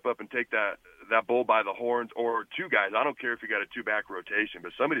got to step up and take that bull by the horns, or 2 guys. I don't care if you got a 2-back rotation,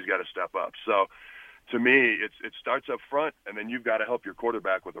 but somebody's got to step up. So, to me, it starts up front, and then you've got to help your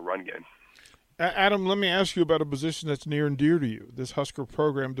quarterback with a run game. Adam, let me ask you about a position that's near and dear to you. This Husker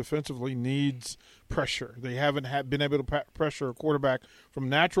program defensively needs pressure. They haven't been able to pressure a quarterback from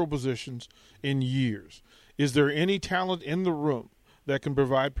natural positions in years. Is there any talent in the room that can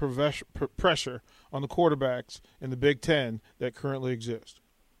provide pressure on the quarterbacks in the Big Ten that currently exist?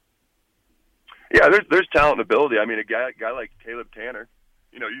 Yeah, there's talent and ability. I mean, a guy like Caleb Tanner,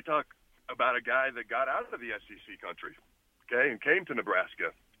 you talk about a guy that got out of the SEC country, okay, and came to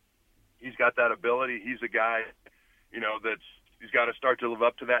Nebraska. He's got that ability. He's a guy, he's got to start to live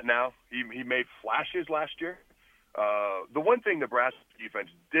up to that now. He made flashes last year. The one thing Nebraska defense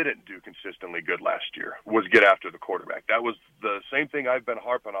didn't do consistently good last year was get after the quarterback. That was the same thing I've been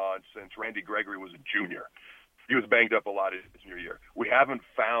harping on since Randy Gregory was a junior. He was banged up a lot his junior year. We haven't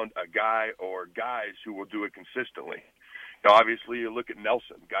found a guy or guys who will do it consistently. Now, obviously, you look at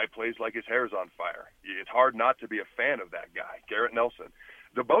Nelson. Guy plays like his hair's on fire. It's hard not to be a fan of that guy, Garrett Nelson.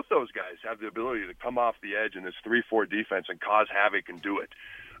 Both those guys have the ability to come off the edge in this 3-4 defense and cause havoc and do it.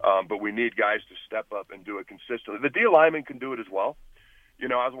 But we need guys to step up and do it consistently. The D lineman can do it as well.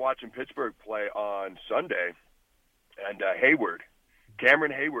 I was watching Pittsburgh play on Sunday, and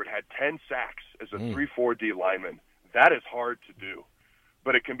Cameron Hayward had 10 sacks as a 3-4 D lineman. That is hard to do,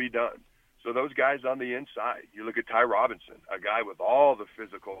 but it can be done. So those guys on the inside, you look at Ty Robinson, a guy with all the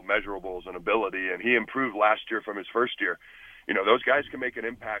physical measurables and ability, and he improved last year from his first year. You know, those guys can make an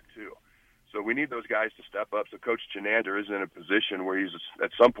impact too. So we need those guys to step up. So Coach Chenander is in a position where he's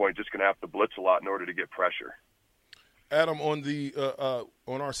at some point just going to have to blitz a lot in order to get pressure. Adam, on the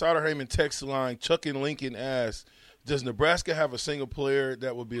on our Sutter Heyman text line, Chuck in Lincoln asks, does Nebraska have a single player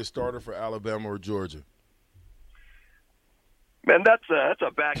that would be a starter for Alabama or Georgia? Man, that's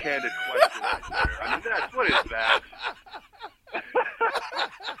a backhanded question right there. I mean, what is that?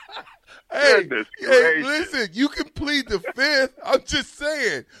 Hey, listen, you can plead the fifth. I'm just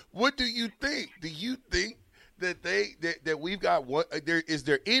saying, what do you think? Do you think that that we've got one? Is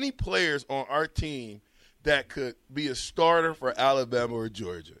there any players on our team that could be a starter for Alabama or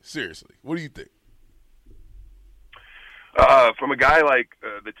Georgia? Seriously, what do you think? From a guy like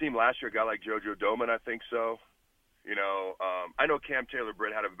the team last year, a guy like JoJo Doman, I think so. You know, I know Cam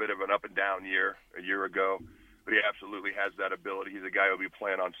Taylor-Britt had a bit of an up-and-down year a year ago, but he absolutely has that ability. He's a guy who will be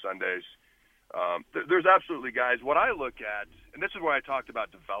playing on Sundays. There's absolutely guys. What I look at, and this is where I talked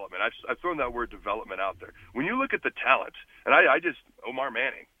about development. I've thrown that word development out there. When you look at the talent, and Omar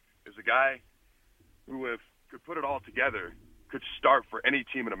Manning is a guy who, if could put it all together, could start for any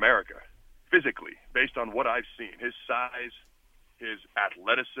team in America physically, based on what I've seen. His size, his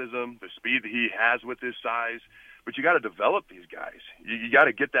athleticism, the speed that he has with his size. But you got to develop these guys. You got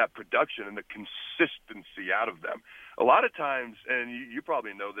to get that production and the consistency out of them. A lot of times, and you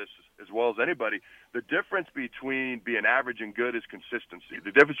probably know this as well as anybody, the difference between being average and good is consistency.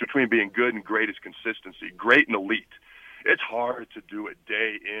 The difference between being good and great is consistency, great and elite. It's hard to do it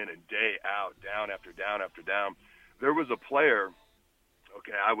day in and day out, down after down after down. There was a player,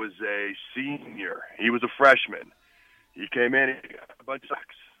 I was a senior. He was a freshman. He came in, he got a bunch of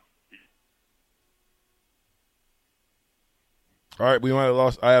sacks. All right, we might have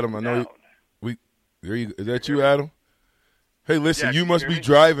lost Adam. I know is that you, Adam? Hey, listen, you must be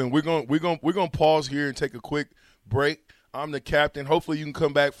driving. We're going to pause here and take a quick break. I'm the captain. Hopefully you can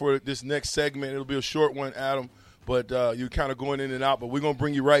come back for this next segment. It'll be a short one, Adam, but you're kind of going in and out, but we're going to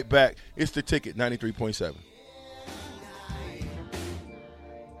bring you right back. It's The Ticket, 93.7.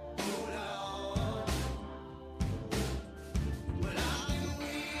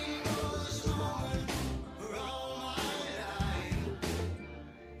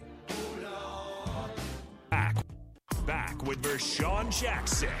 Back with Vershawn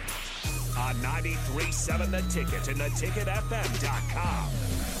Jackson on 93.7 The Ticket and theticketfm.com.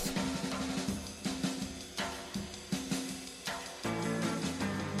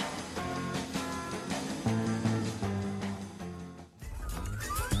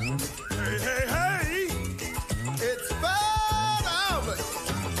 Hey, it's Bud Albert,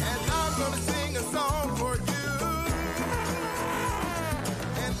 and I'm going to sing a song for you,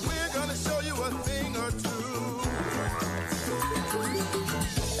 and we're going to show you a thing or two.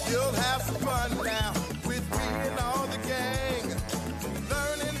 You'll have some fun now with me and all the gang,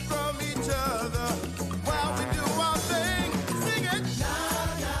 learning from each other while we do our thing. Sing it.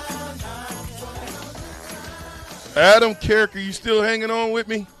 Adam Carriker, you still hanging on with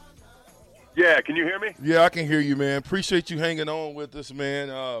me? Yeah, can you hear me? Yeah, I can hear you, man. Appreciate you hanging on with us, man.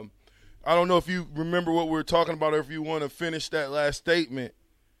 I don't know if you remember what we were talking about or if you want to finish that last statement.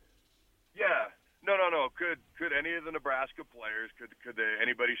 Yeah. No. Could any of the Nebraska players, could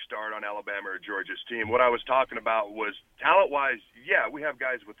anybody start on Alabama or Georgia's team? What I was talking about was talent-wise, yeah, we have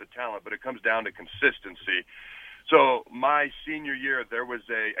guys with the talent, but it comes down to consistency. So my senior year, there was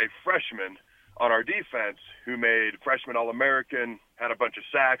a freshman on our defense who made freshman All-American, had a bunch of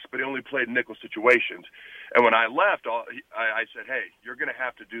sacks, but he only played nickel situations. And when I left, I said, hey, you're going to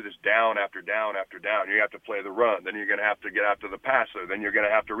have to do this down after down after down. You have to play the run. Then you're going to have to get after the passer. Then you're going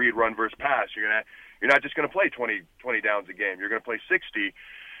to have to read run versus pass. You're not just going to play 20 downs a game. You're going to play 60.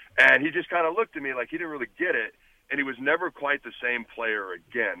 And he just kind of looked at me like he didn't really get it, and he was never quite the same player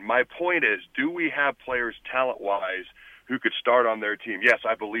again. My point is, do we have players talent-wise who could start on their team? Yes,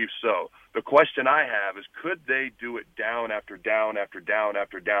 I believe so. The question I have is, could they do it down after down after down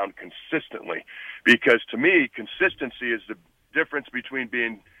after down consistently? Because to me, consistency is the difference between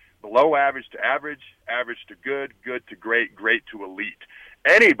being below average to average, average to good, good to great, great to elite.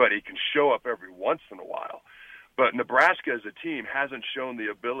 Anybody can show up every once in a while. But Nebraska as a team hasn't shown the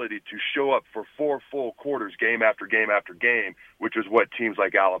ability to show up for 4 full quarters game after game after game, which is what teams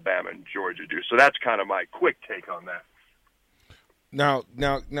like Alabama and Georgia do. So that's kind of my quick take on that. Now,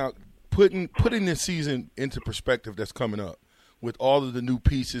 putting this season into perspective that's coming up with all of the new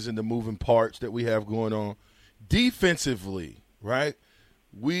pieces and the moving parts that we have going on, defensively, right?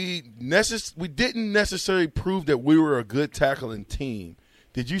 We didn't necessarily prove that we were a good tackling team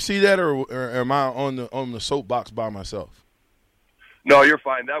Did you see that, or am I on the soapbox by myself? No, you're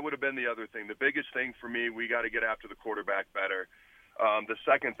fine. That would have been the other thing. The biggest thing for me, we got to get after the quarterback better. The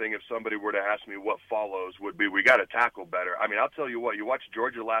second thing, if somebody were to ask me what follows, would be we got to tackle better. I mean, I'll tell you what, you watched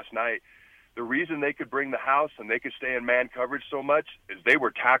Georgia last night. The reason they could bring the house and they could stay in man coverage so much is they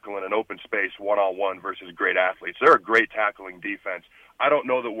were tackling an open space one-on-one versus great athletes. They're a great tackling defense. I don't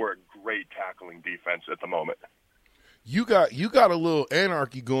know that we're a great tackling defense at the moment. You got a little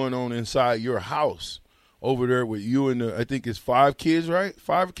anarchy going on inside your house over there with you and I think it's 5 kids, right?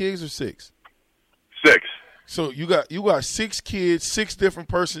 5 kids or 6? 6. So you got 6 kids, 6 different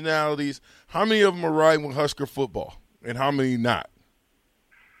personalities. How many of them are riding with Husker football, and how many not?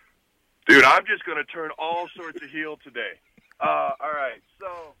 Dude, I'm just going to turn all sorts of heel today. All right,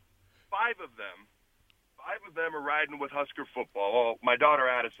 so 5 of them are riding with Husker football. Well, my daughter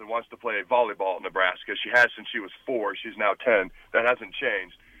Addison wants to play volleyball in Nebraska. She has since she was 4. She's now 10. That hasn't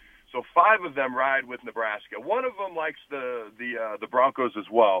changed. So 5 of them ride with Nebraska. One of them likes the Broncos as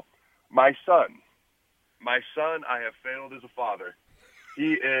well. My son, I have failed as a father.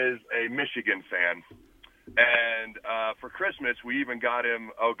 He is a Michigan fan. And for Christmas, we even got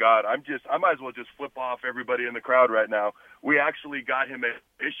him, oh, God, I might as well just flip off everybody in the crowd right now. We actually got him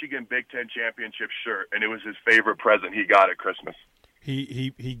a Michigan Big Ten Championship shirt, and it was his favorite present he got at Christmas.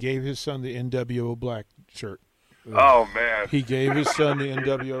 He gave his son the NWO black shirt. Oh man! He gave his son the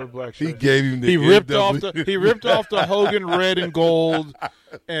NWO black shirt. He gave him the. He ripped off the Hogan red and gold,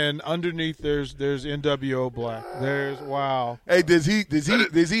 and underneath there's NWO black. Wow. Hey, does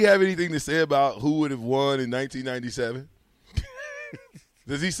he have anything to say about who would have won in 1997?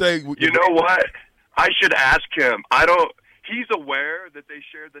 Does he say? You know what? I should ask him. He's aware that they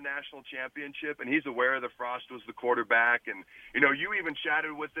shared the national championship, and he's aware that Frost was the quarterback. And, you even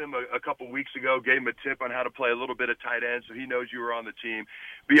chatted with him a couple weeks ago, gave him a tip on how to play a little bit of tight end, so he knows you were on the team.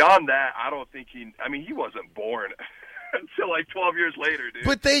 Beyond that, I don't think he wasn't born until like 12 years later, dude.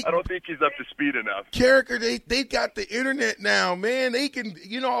 But I don't think he's up to speed enough. Carriker, they got the internet now, man. They can,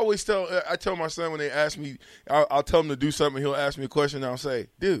 I tell my son when they ask me, I'll tell him to do something, he'll ask me a question, and I'll say,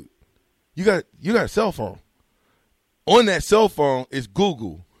 dude, you got a cell phone. On that cell phone is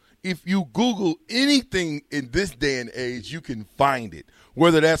Google. If you Google anything in this day and age, you can find it.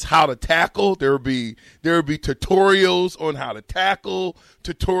 Whether that's how to tackle, there will be tutorials on how to tackle,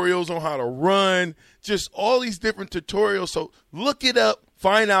 tutorials on how to run, just all these different tutorials. So look it up,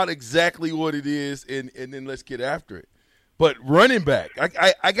 find out exactly what it is, and then let's get after it. But running back,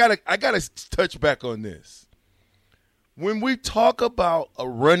 I gotta touch back on this. When we talk about a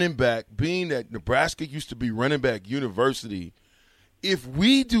running back, being that Nebraska used to be running back university, if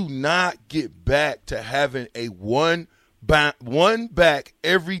we do not get back to having a one back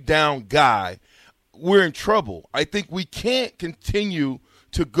every down guy, we're in trouble. I think we can't continue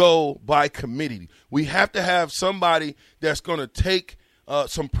to go by committee. We have to have somebody that's going to take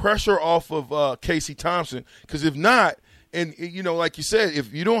some pressure off of Casey Thompson, because if not, and like you said,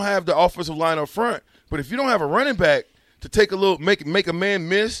 if you don't have the offensive line up front, but if you don't have a running back to take a little, make a man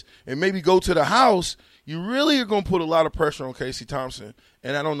miss and maybe go to the house, you really are going to put a lot of pressure on Casey Thompson,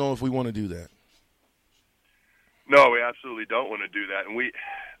 and I don't know if we want to do that. No, we absolutely don't want to do that. And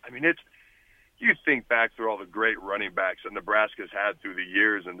you think back through all the great running backs that Nebraska's had through the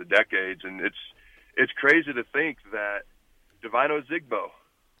years and the decades, and it's crazy to think that Divino Zigbo,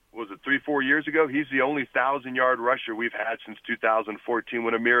 was it 3-4 years ago? He's the only 1,000-yard rusher we've had since 2014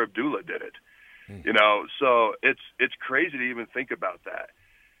 when Amir Abdullah did it. So it's crazy to even think about that.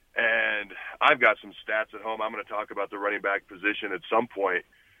 And I've got some stats at home. I'm going to talk about the running back position at some point.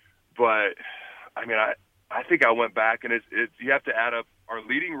 But, I think I went back, and you have to add up our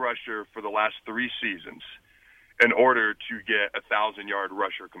leading rusher for the last 3 seasons in order to get a 1,000-yard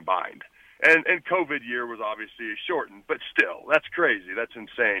rusher combined. And COVID year was obviously shortened, but still, that's crazy. That's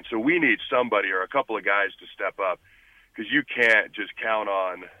insane. So we need somebody or a couple of guys to step up, because you can't just count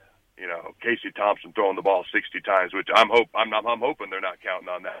on – Casey Thompson throwing the ball 60 times, which I'm hoping they're not counting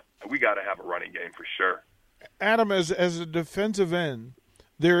on that. We got to have a running game for sure. Adam, as a defensive end,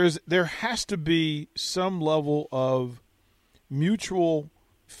 there has to be some level of mutual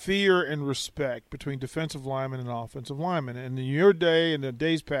fear and respect between defensive linemen and offensive linemen. And in your day and the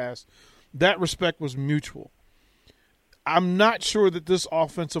days past, that respect was mutual. I'm not sure that this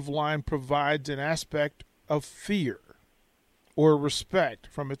offensive line provides an aspect of fear or respect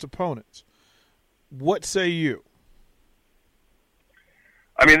from its opponents. What say you?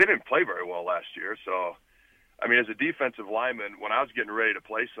 They didn't play very well last year. So, as a defensive lineman, when I was getting ready to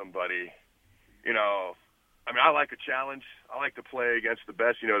play somebody, I mean, I like a challenge. I like to play against the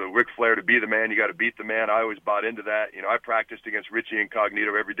best. You know, the Ric Flair, to be the man, you got to beat the man. I always bought into that. You know, I practiced against Richie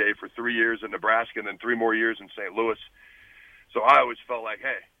Incognito every day for 3 years in Nebraska and then 3 more years in St. Louis. So I always felt like,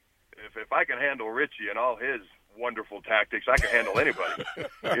 hey, if I can handle Richie and all his wonderful tactics, I can handle anybody.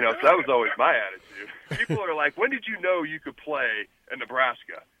 You know, so that was always my attitude. People are like, when did you know you could play in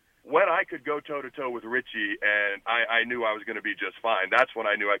Nebraska? When I could go toe-to-toe with Richie and I knew I was going to be just fine, that's when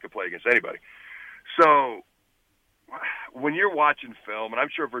I knew I could play against anybody. So when you're watching film, and I'm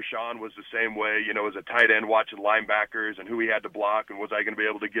sure Vershawn was the same way, you know, as a tight end watching linebackers and who he had to block and was I going to be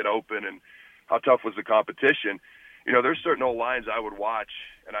able to get open and how tough was the competition. You know, there's certain old lines I would watch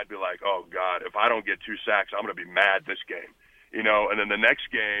and I'd be like, oh, God, if I don't get 2 sacks, I'm going to be mad this game. You know, and then the next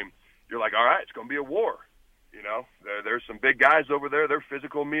game, you're like, all right, it's going to be a war. You know, there's some big guys over there. They're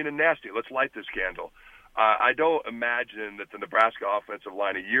physical, mean, and nasty. Let's light this candle. I don't imagine that the Nebraska offensive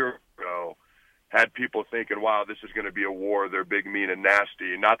line a year ago had people thinking, wow, this is going to be a war. They're big, mean, and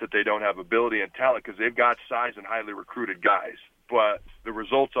nasty. Not that they don't have ability and talent, because they've got size and highly recruited guys. But the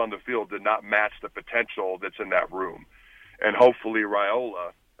results on the field did not match the potential that's in that room. And hopefully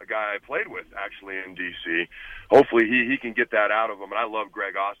Raiola, a guy I played with actually in D.C., hopefully he can get that out of him. And I love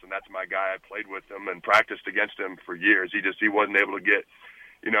Greg Austin. That's my guy. I played with him and practiced against him for years. He wasn't able to get,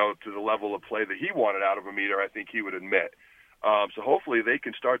 you know, to the level of play that he wanted out of him either, I think he would admit. So hopefully they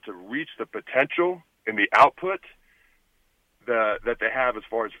can start to reach the potential and the output that they have as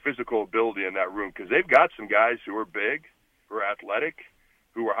far as physical ability in that room, because they've got some guys who are big, who are athletic,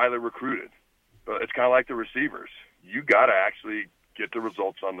 who are highly recruited. But it's kind of like the receivers. You got to actually get the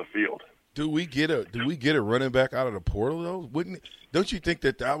results on the field. Do we get a running back out of the portal though? Don't you think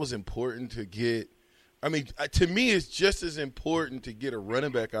that was important to get? I mean, to me, it's just as important to get a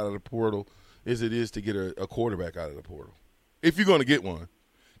running back out of the portal as it is to get a quarterback out of the portal, if you're going to get one,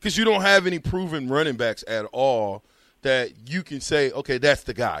 because you don't have any proven running backs at all that you can say, okay, that's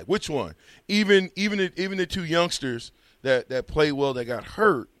the guy. Which one? Even the 2 youngsters that played well that got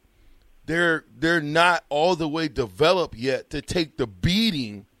hurt, they're not all the way developed yet to take the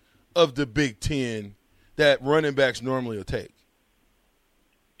beating of the Big Ten that running backs normally will take.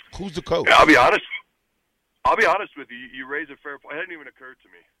 Who's the coach? Yeah, I'll be honest with you. You raise a fair point. It hadn't even occurred to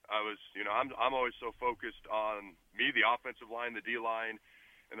me. I'm always so focused on me, the offensive line, the D line,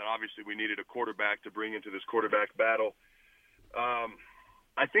 and then obviously we needed a quarterback to bring into this quarterback battle.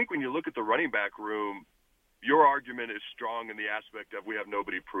 I think when you look at the running back room, your argument is strong in the aspect of we have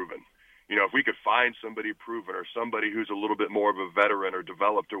nobody proven. You know, if we could find somebody proven or somebody who's a little bit more of a veteran or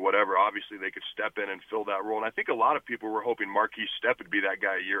developed or whatever, obviously they could step in and fill that role. And I think a lot of people were hoping Marquise Stepp would be that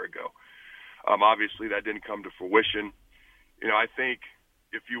guy a year ago. Obviously that didn't come to fruition. You know, I think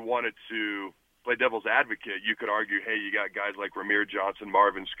if you wanted to play devil's advocate, you could argue, hey, you got guys like Ramir Johnson,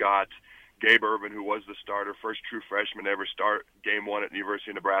 Marvin Scott, Gabe Ervin, who was the starter, first true freshman to ever start game 1 at the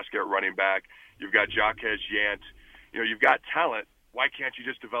University of Nebraska at running back. You've got Jaquez Yant. You know, you've got talent. Why can't you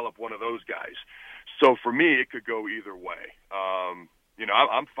just develop one of those guys? So for me, it could go either way. You know,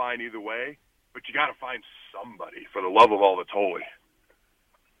 I'm fine either way, but you got to find somebody for the love of all that's holy.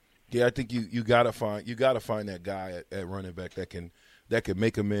 Yeah, I think you got to find that guy at running back that can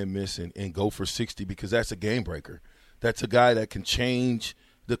make a man miss and go for 60, because that's a game breaker. That's a guy that can change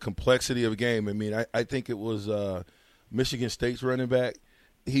the complexity of a game. I mean, I think it was Michigan State's running back.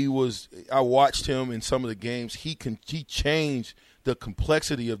 I watched him in some of the games. He changed the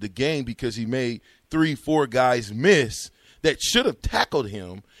complexity of the game because he made 3-4 guys miss that should have tackled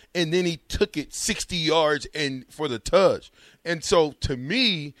him, and then he took it 60 yards and for the touch. And so to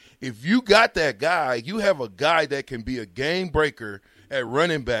me, if you got that guy, you have a guy that can be a game breaker at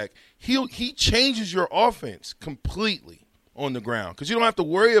running back. He changes your offense completely on the ground, because you don't have to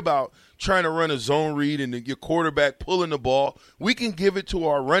worry about trying to run a zone read and your quarterback pulling the ball. We can give it to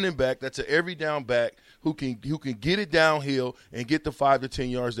our running back that's an every down back who can get it downhill and get the 5 to 10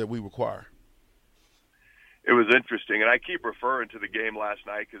 yards that we require. It was interesting, and I keep referring to the game last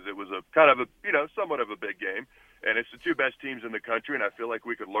night because it was a kind of a, you know, somewhat of a big game, and it's the 2 best teams in the country, and I feel like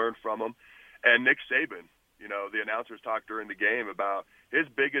we could learn from them. And Nick Saban, you know, the announcers talked during the game about his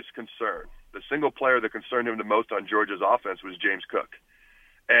biggest concern. The single player that concerned him the most on Georgia's offense was James Cook.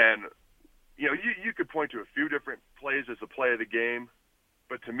 And, you know, you could point to a few different plays as the play of the game,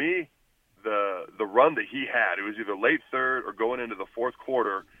 but to me, the run that he had, it was either late third or going into the fourth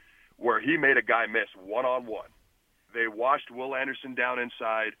quarter, where he made a guy miss one-on-one. They washed Will Anderson down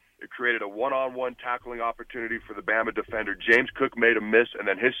inside. It created a one-on-one tackling opportunity for the Bama defender. James Cook made a miss, and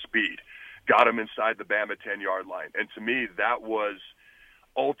then his speed got him inside the Bama 10-yard line. And to me, that was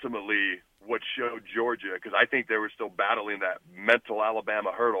ultimately what showed Georgia, because I think they were still battling that mental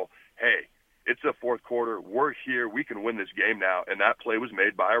Alabama hurdle. Hey, it's the fourth quarter. We're here. We can win this game now. And that play was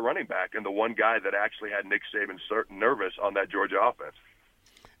made by a running back and the one guy that actually had Nick Saban nervous on that Georgia offense.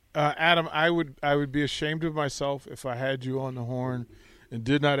 Adam, I would be ashamed of myself if I had you on the horn and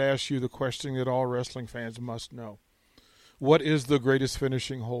did not ask you the question that all wrestling fans must know. What is the greatest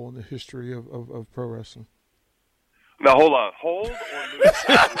finishing hole in the history of pro wrestling? Now, hold on. Hold or move?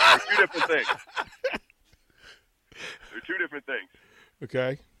 They're two different things. They're two different things.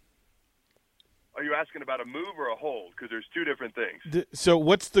 Okay. Are you asking about a move or a hold? Because there's two different things. So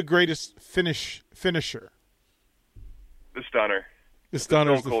what's the greatest finisher? The stunner. The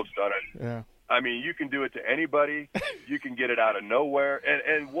stunner. Stone Cold Stunner. Yeah. I mean, you can do it to anybody. You can get it out of nowhere.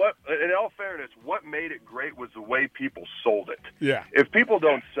 And what, in all fairness, what made it great was the way people sold it. Yeah. If people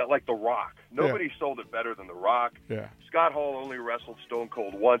don't sell, like The Rock, nobody sold it better than The Rock. Yeah. Scott Hall only wrestled Stone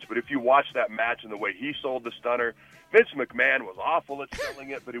Cold once, but if you watch that match and the way he sold the stunner, Vince McMahon was awful at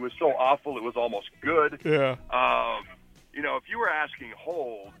selling it, but he was so awful it was almost good. Yeah. You know, if you were asking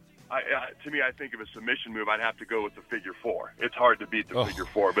hold, to me, I think of a submission move, I'd have to go with the figure four. It's hard to beat the figure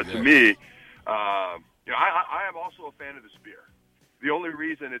four, but to me, you know, I am also a fan of the spear. The only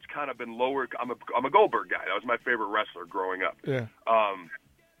reason it's kind of been lower, I'm a Goldberg guy. That was my favorite wrestler growing up. Yeah.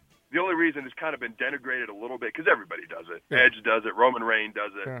 The only reason it's kind of been denigrated a little bit because everybody does it. Yeah. Edge does it. Roman Reigns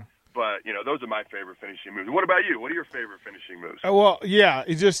does it. Yeah. But, you know, those are my favorite finishing moves. What about you? What are your favorite finishing moves? Well, yeah,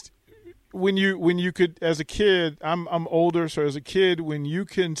 it just when you could, as a kid, I'm older, so as a kid, when you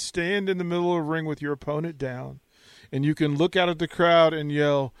can stand in the middle of the ring with your opponent down, and you can look out at the crowd and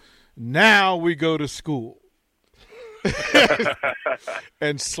yell, "Now we go to school,"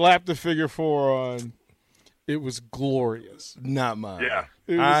 and slap the figure four on, it was glorious. Not mine. Yeah,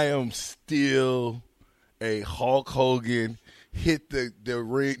 I am still a Hulk Hogan. Hit the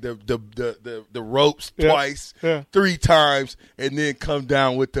ring, the ropes twice, 3 times, and then come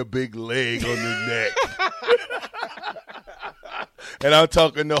down with the big leg on the neck. And I'm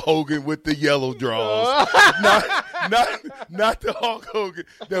talking to Hogan with the yellow draws, not the Hulk Hogan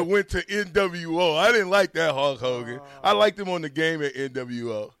that went to NWO. I didn't like that Hulk Hogan. I liked him on the game at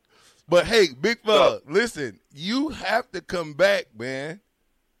NWO. But hey, big fella, listen, you have to come back, man.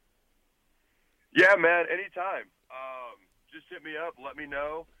 Yeah, man, anytime. Just hit me up, let me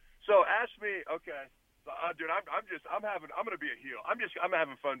know. So ask me, okay, dude, I'm gonna be a heel. I'm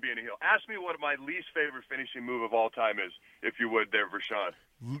having fun being a heel. Ask me what my least favorite finishing move of all time is, if you would, there, Vershawn.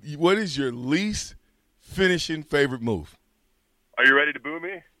 What is your least finishing favorite move? Are you ready to boo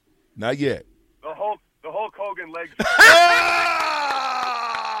me? Not yet. The Hulk Hogan leg.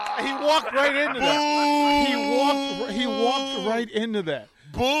 He walked right into that. He walked right into that.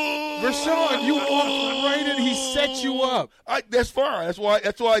 Boom! Vershawn, you walked right in. He set you up. That's fine. That's why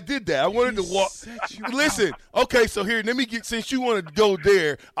I did that. I wanted to walk. Listen, okay, so here, let me get, since you want to go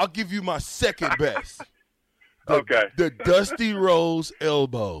there, I'll give you my second best. The Dusty Rhodes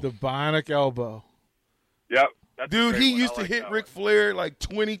elbow. The bionic elbow. Yep. Dude, he used to hit Ric Flair like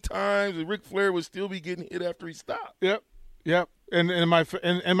 20 times, and Ric Flair would still be getting hit after he stopped. Yep. And my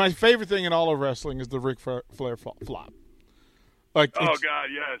favorite thing in all of wrestling is the Ric Flair flop. Like, oh God,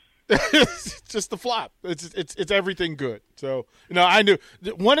 yes. It's just the flop. It's everything good. So, you know, I knew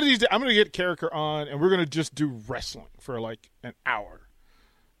one of these days I'm going to get Carriker on, and we're going to just do wrestling for like an hour.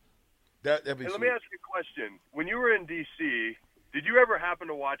 Let me ask you a question. When you were in D.C., did you ever happen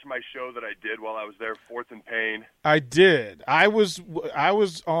to watch my show that I did while I was there, Fourth and Pain? I did. I was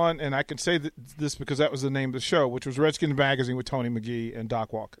on, and I can say this because that was the name of the show, which was Redskins Magazine with Tony McGee and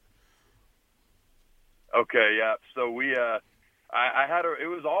Doc Walker. Okay, yeah. So we I had it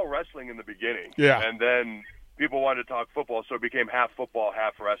was all wrestling in the beginning. Yeah. And then people wanted to talk football, so it became half football,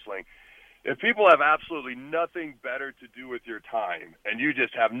 half wrestling. If people have absolutely nothing better to do with your time and you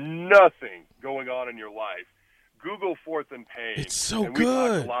just have nothing going on in your life, Google Fourth and Pain. It's so and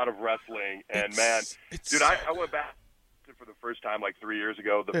good. We talked a lot of wrestling, and dude, I went back for the first time like 3 years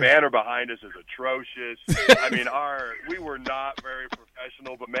ago. The banner behind us is atrocious. I mean, we were not very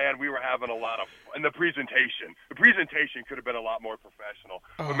professional, but man, we were having a lot of fun. And the presentation could have been a lot more professional.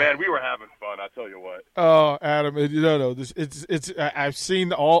 But man, we were having fun. I tell you what. Oh, Adam, I've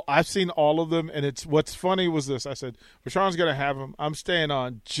seen all of them, and it's what's funny was this. I said, Vershawn's going to have him. I'm staying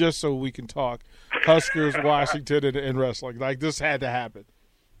on just so we can talk Huskers, Washington, and wrestling. Like, this had to happen.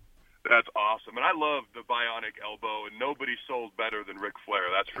 That's awesome. And I love the bionic elbow, and nobody sold better than Ric Flair,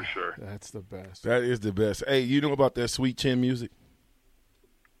 that's for sure. That's the best. That is the best. Hey, you know about that Sweet Chin music?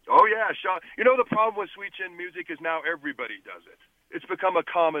 Oh, yeah, Sean. You know, the problem with Sweet Chin music is now everybody does it. It's become a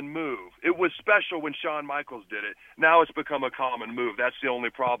common move. It was special when Shawn Michaels did it. Now it's become a common move. That's the only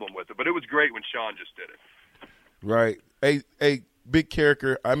problem with it. But it was great when Shawn just did it. Right. Hey, Big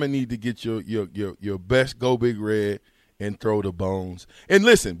Carriker, I'm going to need to get your best Go Big Red and throw the bones. And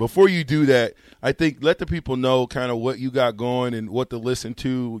listen, before you do that, I think let the people know kind of what you got going and what to listen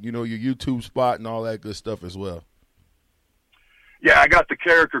to, your YouTube spot and all that good stuff as well. Yeah, I got the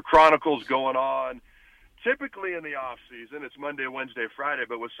Carriker Chronicles going on. Typically in the off season, it's Monday, Wednesday, Friday,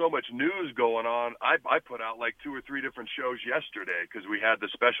 but with so much news going on, I put out like 2 or 3 different shows yesterday because we had the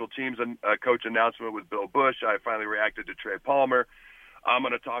special teams coach announcement with Bill Bush. I finally reacted to Trey Palmer. I'm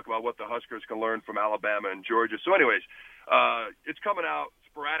going to talk about what the Huskers can learn from Alabama and Georgia. So anyways, it's coming out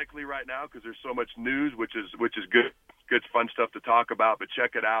sporadically right now because there's so much news, which is good, fun stuff to talk about, but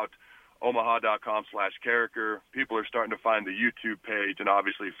check it out. Omaha.com/Carriker. People are starting to find the YouTube page and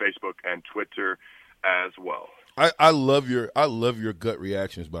obviously Facebook and Twitter as well. I love your gut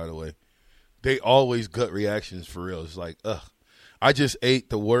reactions, by the way. They always gut reactions for real. It's like, I just ate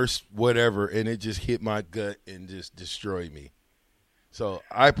the worst whatever, and it just hit my gut and just destroyed me. So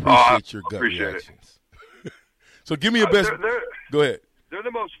I appreciate your gut reactions. So give me your best. Go ahead. They're the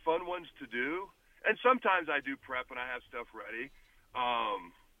most fun ones to do, and sometimes I do prep and I have stuff ready.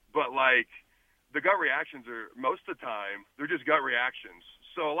 But like the gut reactions are most of the time they're just gut reactions.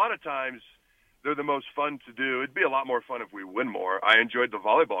 So a lot of times they're the most fun to do. It'd be a lot more fun if we win more. I enjoyed the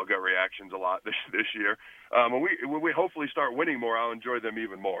volleyball gut reactions a lot this year. When we hopefully start winning more, I'll enjoy them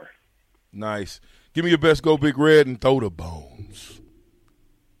even more. Nice. Give me your best Go Big Red and throw the bones.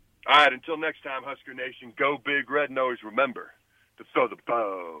 All right, until next time, Husker Nation, go Big Red and always remember to throw the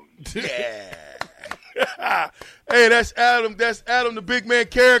bones. Yeah. Hey, that's Adam. That's Adam, the big man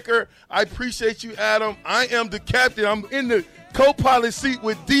Carriker. I appreciate you, Adam. I am the captain. I'm in the co-pilot seat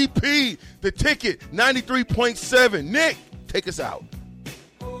with DP. The Ticket, 93.7. Nick, take us out.